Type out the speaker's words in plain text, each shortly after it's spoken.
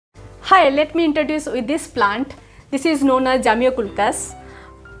Hi, let me introduce with this plant. This is known as Zamioculcas,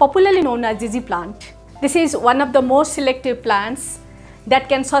 popularly known as Gigi plant. This is one of the most selective plants that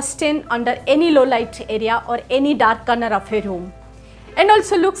can sustain under any low light area or any dark corner of a room, and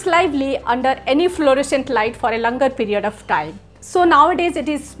also looks lively under any fluorescent light for a longer period of time. So nowadays it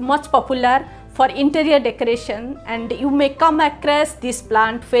is much popular for interior decoration, and you may come across this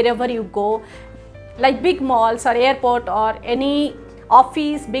plant wherever you go, like big malls or airport or any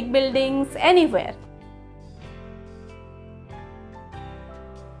office, big buildings, anywhere.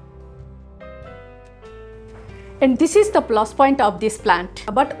 And this is the plus point of this plant.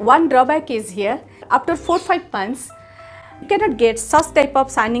 But one drawback is here, after 4-5 months, you cannot get such type of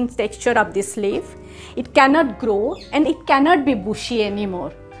shining texture of this leaf. It cannot grow and it cannot be bushy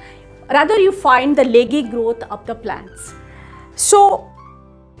anymore. Rather, you find the leggy growth of the plants. So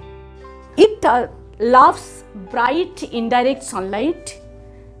it loves bright indirect sunlight.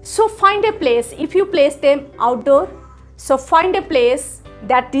 So find a place, if you place them outdoor, so find a place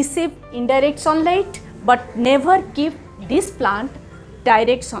that receive indirect sunlight, but never give this plant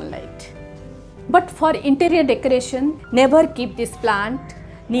direct sunlight. But for interior decoration, never keep this plant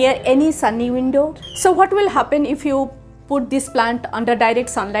near any sunny window. So what will happen if you put this plant under direct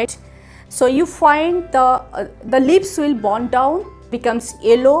sunlight? So you find the leaves will burn down, becomes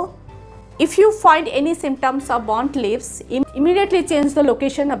yellow. If you find any symptoms of burnt leaves, immediately change the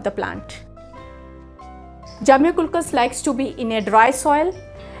location of the plant. Zamioculcas likes to be in a dry soil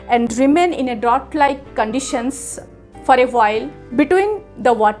and remain in a drought-like conditions for a while between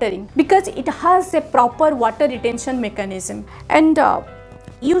the watering, because it has a proper water retention mechanism. And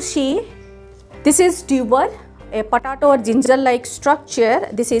you see, this is tuber, a potato or ginger-like structure.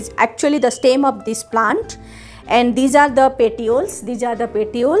 This is actually the stem of this plant, and these are the petioles.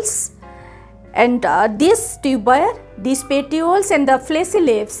 And this tuber, these petioles and the fleshy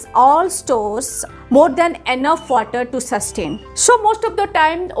leaves all stores more than enough water to sustain. So most of the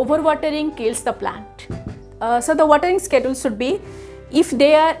time overwatering kills the plant. So the watering schedule should be, if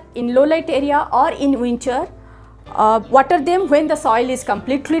they are in low light area or in winter, water them when the soil is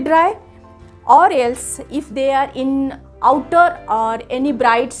completely dry, or else if they are in outer or any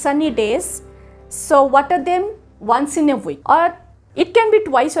bright sunny days, so water them once in a week, or it can be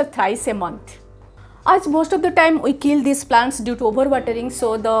twice or thrice a month. As most of the time we kill these plants due to overwatering,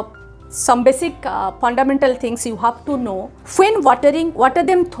 so some basic fundamental things you have to know. When watering, water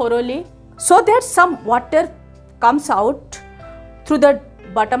them thoroughly so that some water comes out through the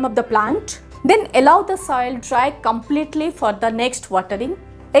bottom of the plant. Then allow the soil dry completely for the next watering.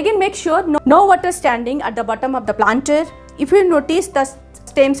 Again, make sure no water standing at the bottom of the planter. If you notice the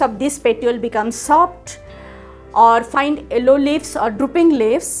stems of this petiole become soft or find yellow leaves or drooping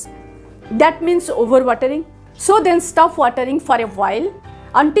leaves, that means overwatering. So then stop watering for a while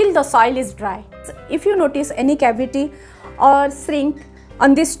until the soil is dry. If you notice any cavity or shrink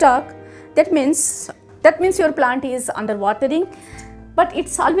on this stalk, that means your plant is underwatering. But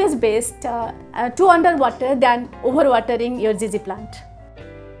it's always best to underwater than overwatering your Gigi plant.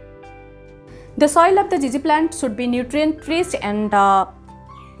 The soil of the Gigi plant should be nutrient rich and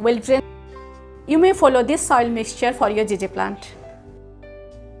well drained. You may follow this soil mixture for your Gigi plant.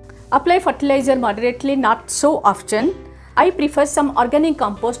 Apply fertilizer moderately, not so often. I prefer some organic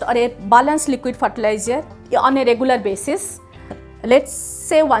compost or a balanced liquid fertilizer on a regular basis. Let's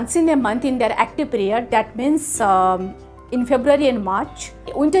say once in a month in their active period, that means in February and March.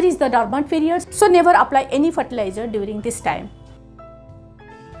 Winter is the dormant period, so never apply any fertilizer during this time.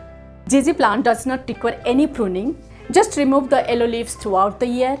 Gigi plant does not require any pruning. Just remove the yellow leaves throughout the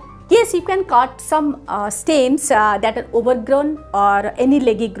year. Yes, you can cut some stems that are overgrown or any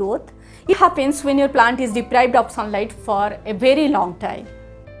leggy growth. It happens when your plant is deprived of sunlight for a very long time.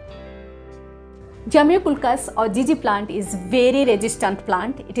 Zamioculcas or Gigi plant is very resistant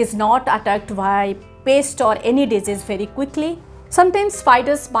plant. It is not attacked by pest or any disease very quickly. Sometimes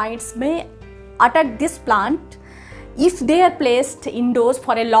spiders, mites may attack this plant if they are placed indoors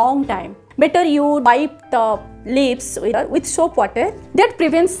for a long time. Better you wipe the leaves with soap water. That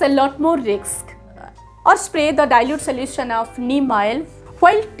prevents a lot more risk. Or spray the dilute solution of neem oil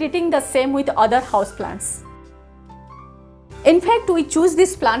while treating the same with other house plants. In fact, we choose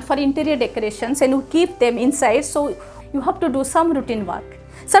this plant for interior decorations and we keep them inside, so you have to do some routine work.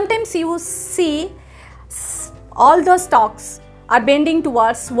 Sometimes you see all the stalks are bending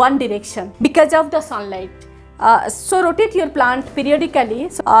towards one direction because of the sunlight. So rotate your plant periodically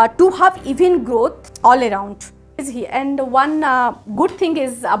to have even growth all around. And one good thing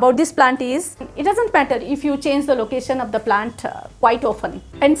is about this plant is, it doesn't matter if you change the location of the plant quite often.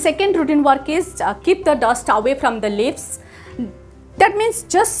 And second routine work is keep the dust away from the leaves. That means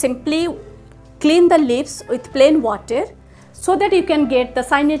just simply clean the leaves with plain water so that you can get the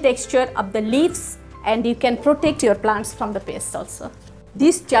shiny texture of the leaves and you can protect your plants from the pests also.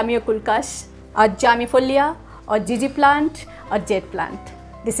 These Zamioculcas or zamiifolia or GG plant or jet plant.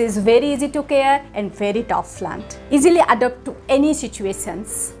 This is very easy to care and very tough plant. Easily adapt to any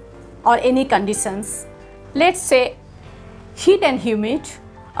situations or any conditions. Let's say heat and humid,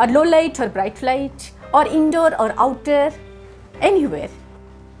 or low light or bright light, or indoor or outer, anywhere.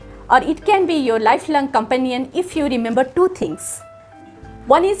 Or it can be your lifelong companion if you remember two things.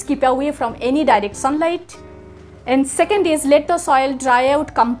 One is keep away from any direct sunlight, and second is let the soil dry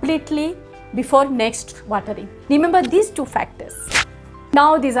out completely before next watering. Remember these two factors.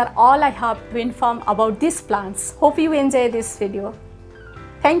 Now these are all I have to inform about these plants. Hope you enjoy this video.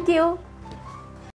 Thank you.